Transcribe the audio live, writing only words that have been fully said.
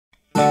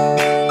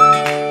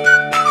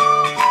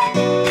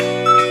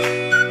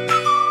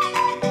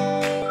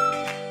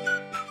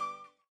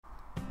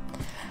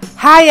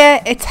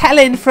Hiya, it's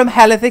Helen from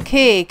Hell of a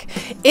Cake.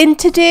 In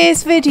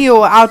today's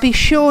video I'll be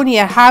showing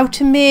you how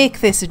to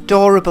make this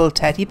adorable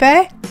teddy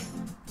bear.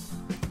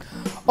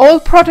 All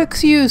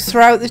products used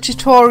throughout the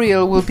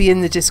tutorial will be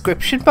in the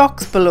description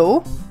box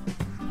below.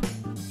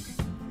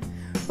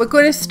 We're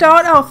going to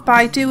start off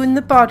by doing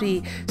the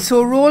body,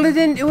 so roll it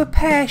into a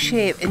pear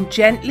shape and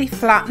gently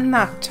flatten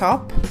that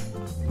top.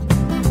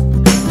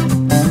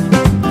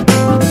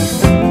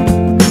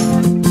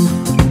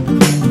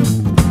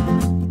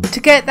 To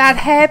get that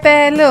hair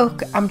bear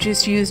look, I'm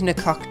just using a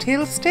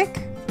cocktail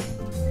stick.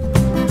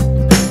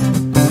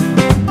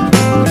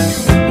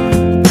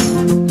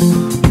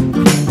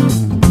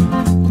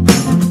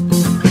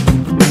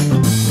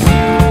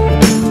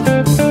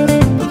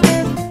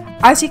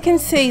 As you can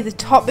see, the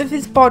top of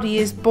his body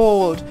is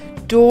bald.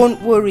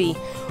 Don't worry.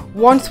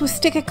 Once we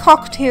stick a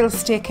cocktail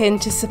stick in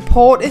to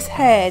support his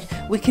head,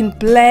 we can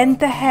blend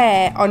the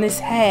hair on his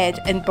head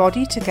and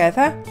body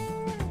together.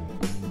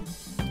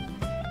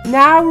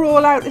 Now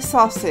roll out the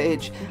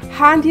sausage.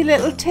 Handy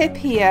little tip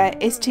here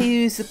is to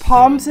use the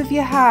palms of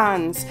your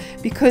hands,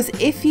 because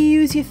if you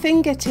use your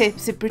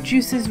fingertips it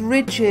produces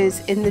ridges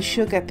in the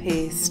sugar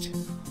paste.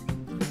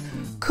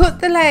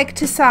 Cut the leg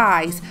to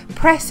size.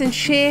 Press and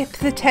shape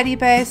the teddy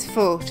bear's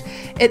foot.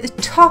 At the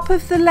top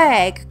of the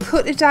leg,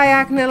 cut a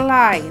diagonal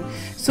line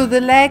so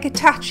the leg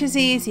attaches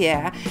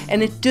easier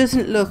and it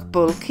doesn't look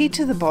bulky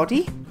to the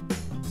body.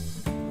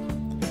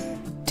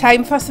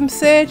 Time for some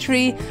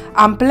surgery.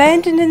 I'm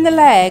blending in the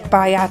leg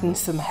by adding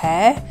some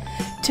hair.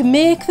 To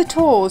make the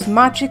toes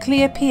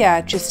magically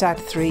appear, just add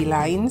 3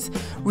 lines.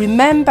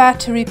 Remember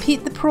to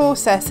repeat the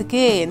process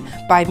again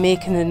by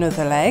making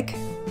another leg.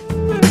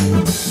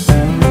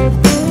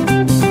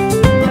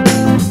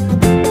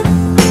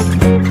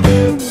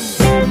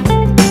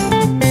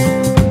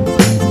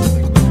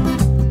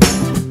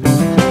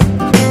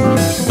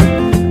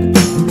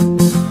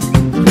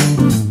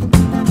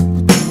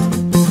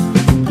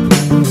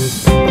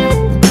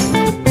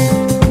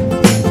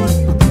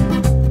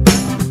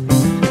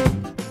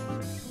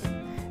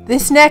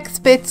 This next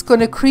bit's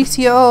going to crease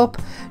you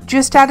up.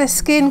 Just add a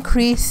skin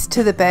crease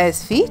to the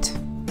bear's feet.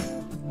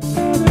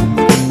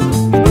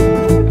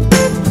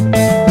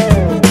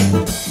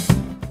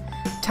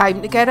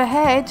 Time to get a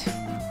head.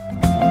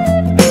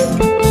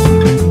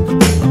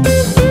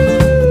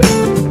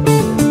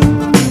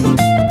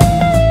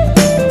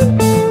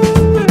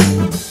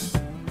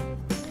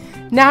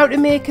 Now to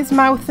make his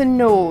mouth and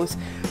nose.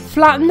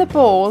 Flatten the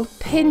ball,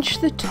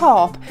 pinch the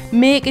top,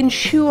 making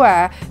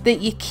sure that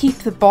you keep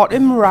the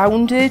bottom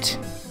rounded.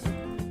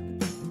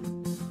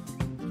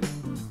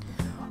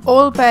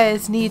 All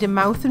bears need a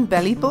mouth and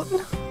belly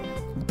button.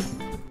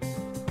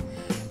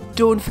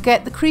 Don't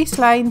forget the crease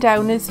line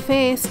down his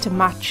face to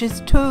match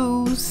his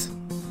toes.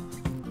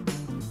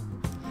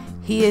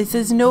 Here's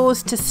his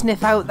nose to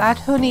sniff out that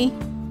honey.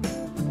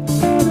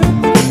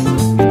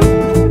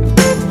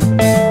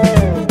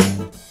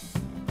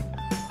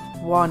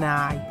 One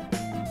eye.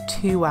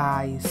 2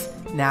 eyes.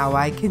 Now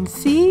I can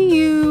see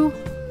you.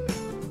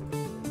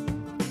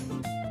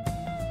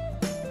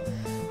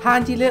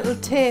 Handy little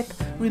tip,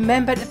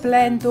 remember to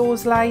blend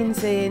those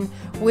lines in,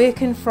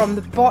 working from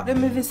the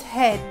bottom of his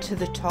head to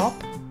the top.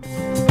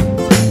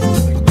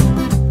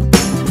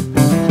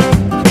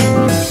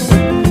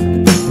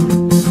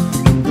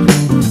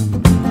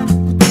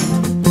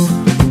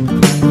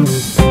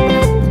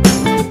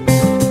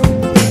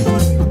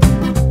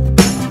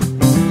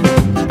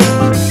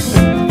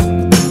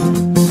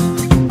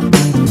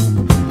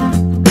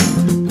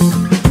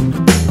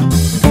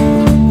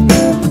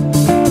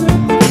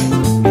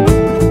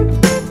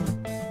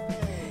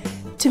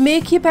 To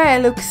make your bear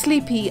look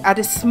sleepy, add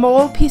a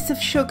small piece of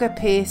sugar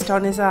paste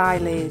on his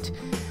eyelid,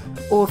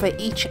 over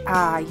each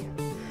eye.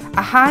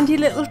 A handy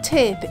little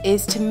tip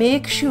is to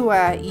make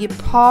sure you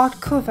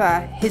part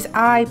cover his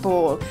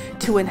eyeball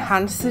to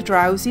enhance the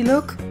drowsy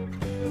look.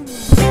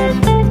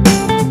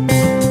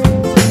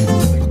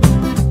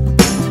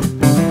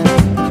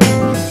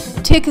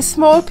 Take a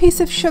small piece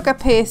of sugar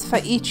paste for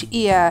each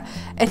ear,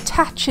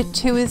 attach it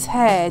to his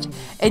head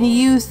and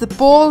use the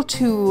ball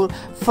tool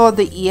for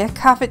the ear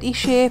cavity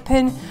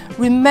shaping.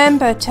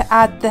 Remember to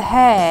add the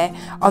hair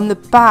on the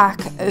back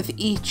of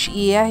each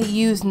ear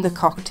using the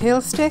cocktail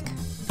stick.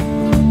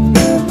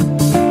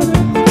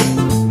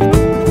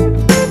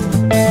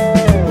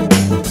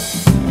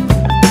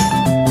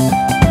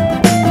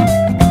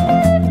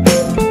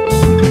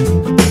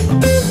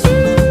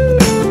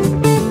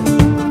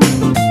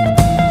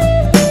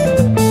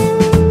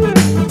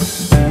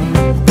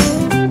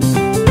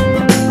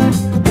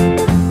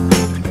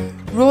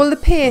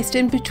 Paste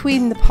in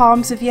between the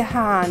palms of your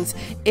hands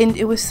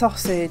into a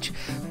sausage.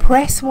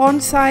 Press one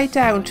side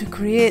down to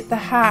create the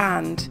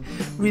hand.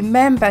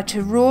 Remember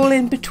to roll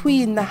in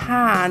between the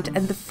hand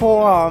and the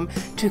forearm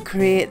to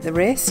create the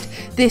wrist.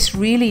 This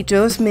really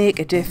does make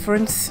a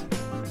difference.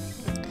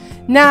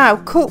 Now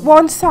cut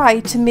one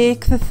side to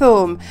make the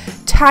thumb.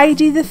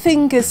 Tidy the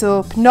fingers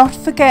up, not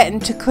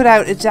forgetting to cut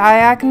out a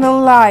diagonal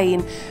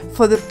line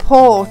for the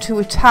paw to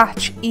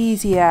attach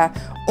easier.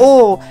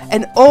 Oh,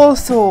 and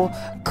also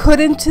cut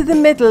into the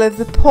middle of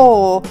the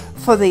paw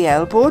for the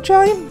elbow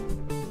joint.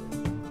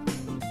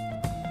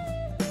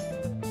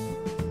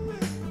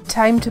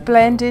 Time to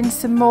blend in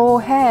some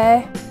more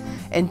hair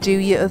and do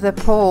your other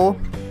paw.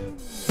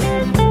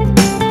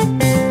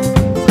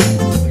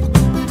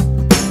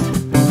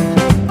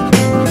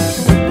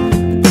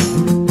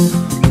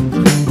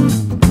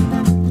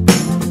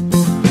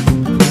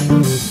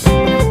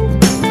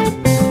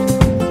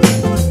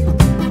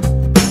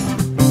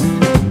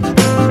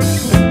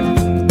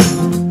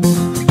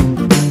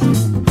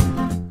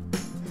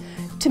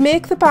 To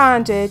make the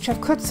bandage,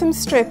 I've cut some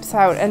strips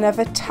out and I've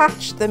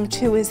attached them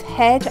to his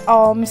head,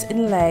 arms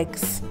and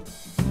legs.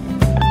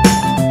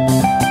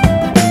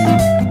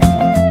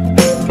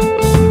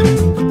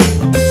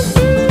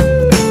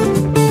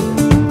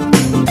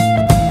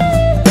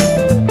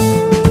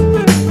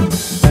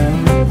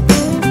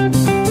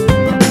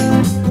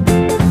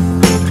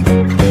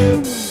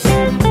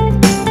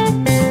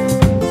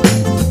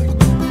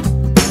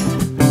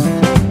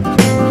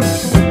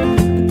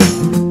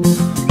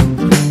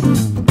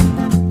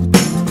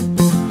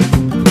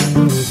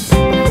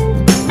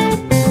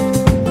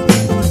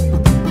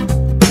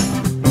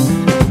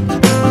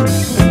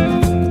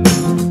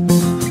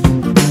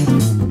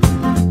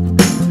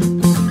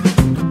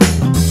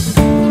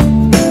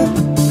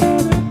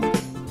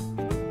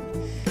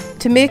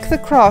 To make the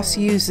cross,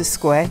 use the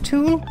square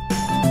tool.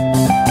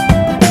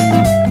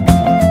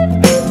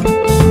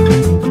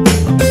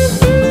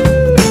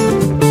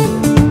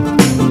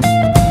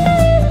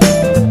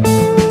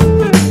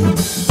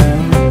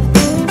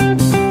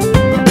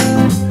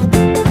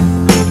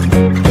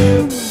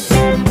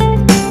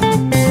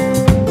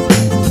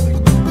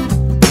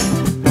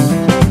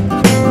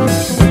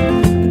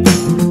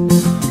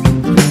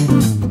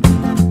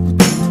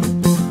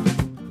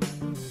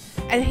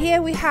 And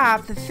here we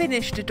have the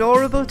finished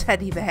adorable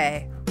teddy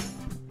bear.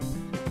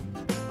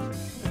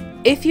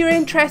 If you're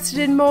interested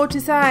in more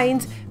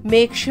designs,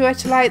 make sure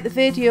to like the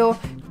video,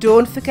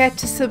 don't forget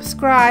to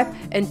subscribe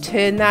and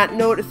turn that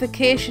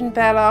notification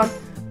bell on.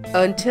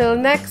 Until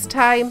next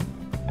time,